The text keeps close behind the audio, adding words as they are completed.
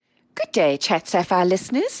Good day, Chat Sapphire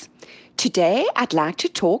listeners. Today, I'd like to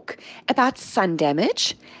talk about sun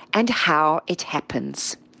damage and how it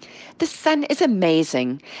happens. The sun is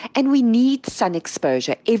amazing, and we need sun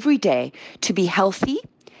exposure every day to be healthy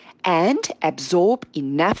and absorb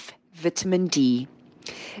enough vitamin D.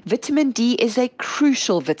 Vitamin D is a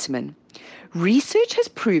crucial vitamin. Research has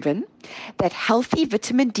proven that healthy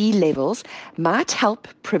vitamin D levels might help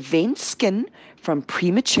prevent skin from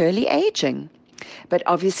prematurely aging. But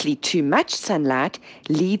obviously, too much sunlight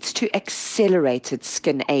leads to accelerated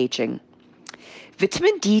skin aging.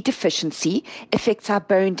 Vitamin D deficiency affects our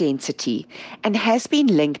bone density and has been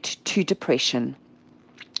linked to depression.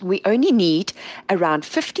 We only need around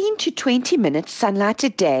 15 to 20 minutes sunlight a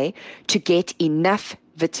day to get enough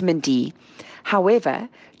vitamin D. However,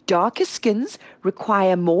 darker skins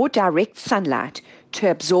require more direct sunlight to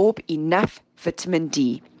absorb enough vitamin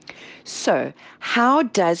D. So, how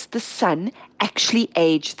does the sun actually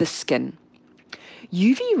age the skin?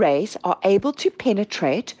 UV rays are able to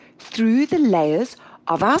penetrate through the layers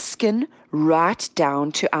of our skin right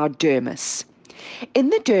down to our dermis. In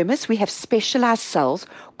the dermis, we have specialized cells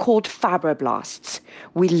called fibroblasts.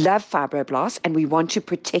 We love fibroblasts and we want to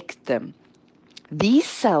protect them. These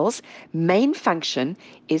cells' main function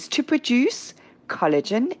is to produce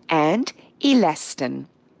collagen and elastin.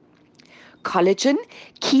 Collagen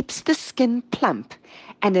keeps the skin plump,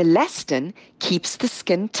 and elastin keeps the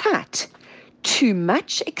skin tight. Too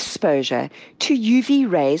much exposure to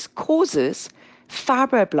UV rays causes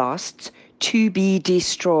fibroblasts to be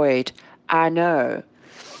destroyed. I know.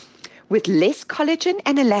 With less collagen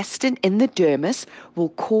and elastin in the dermis will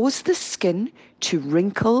cause the skin to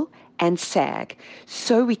wrinkle and sag.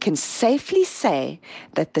 So we can safely say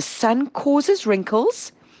that the sun causes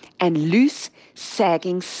wrinkles and loose,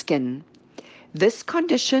 sagging skin. This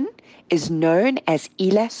condition is known as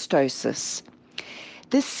elastosis.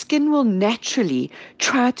 The skin will naturally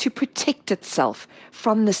try to protect itself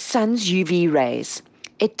from the sun's UV rays.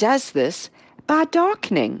 It does this by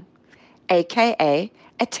darkening, aka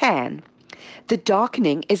a tan. The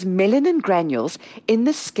darkening is melanin granules in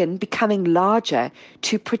the skin becoming larger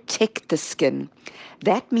to protect the skin.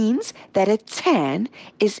 That means that a tan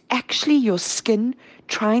is actually your skin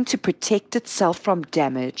trying to protect itself from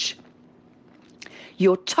damage.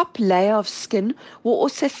 Your top layer of skin will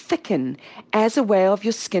also thicken as a way of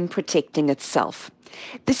your skin protecting itself.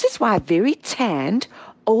 This is why very tanned,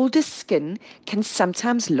 older skin can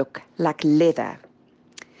sometimes look like leather.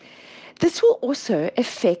 This will also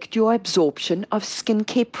affect your absorption of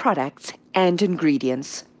skincare products and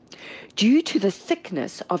ingredients. Due to the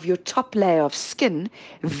thickness of your top layer of skin,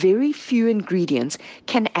 very few ingredients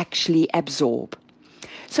can actually absorb.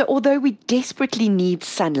 So although we desperately need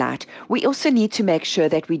sunlight, we also need to make sure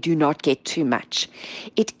that we do not get too much.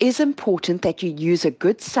 It is important that you use a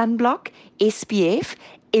good sunblock, SPF,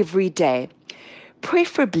 every day.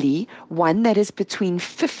 Preferably one that is between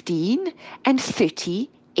 15 and 30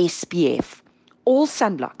 SPF. All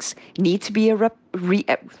sunblocks need to be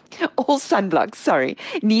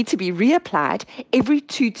reapplied every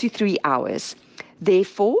 2 to 3 hours.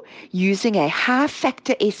 Therefore, using a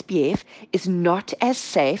high-factor SPF is not as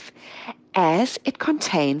safe as it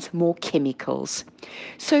contains more chemicals.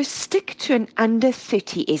 So stick to an under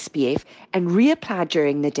 30 SPF and reapply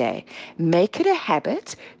during the day. Make it a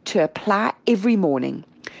habit to apply every morning,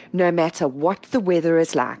 no matter what the weather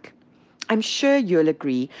is like. I'm sure you'll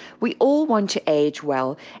agree, we all want to age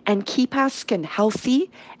well and keep our skin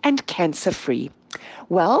healthy and cancer-free.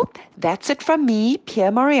 Well, that's it from me,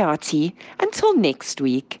 Pierre Moriarty. Until next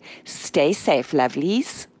week, stay safe,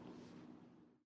 lovelies.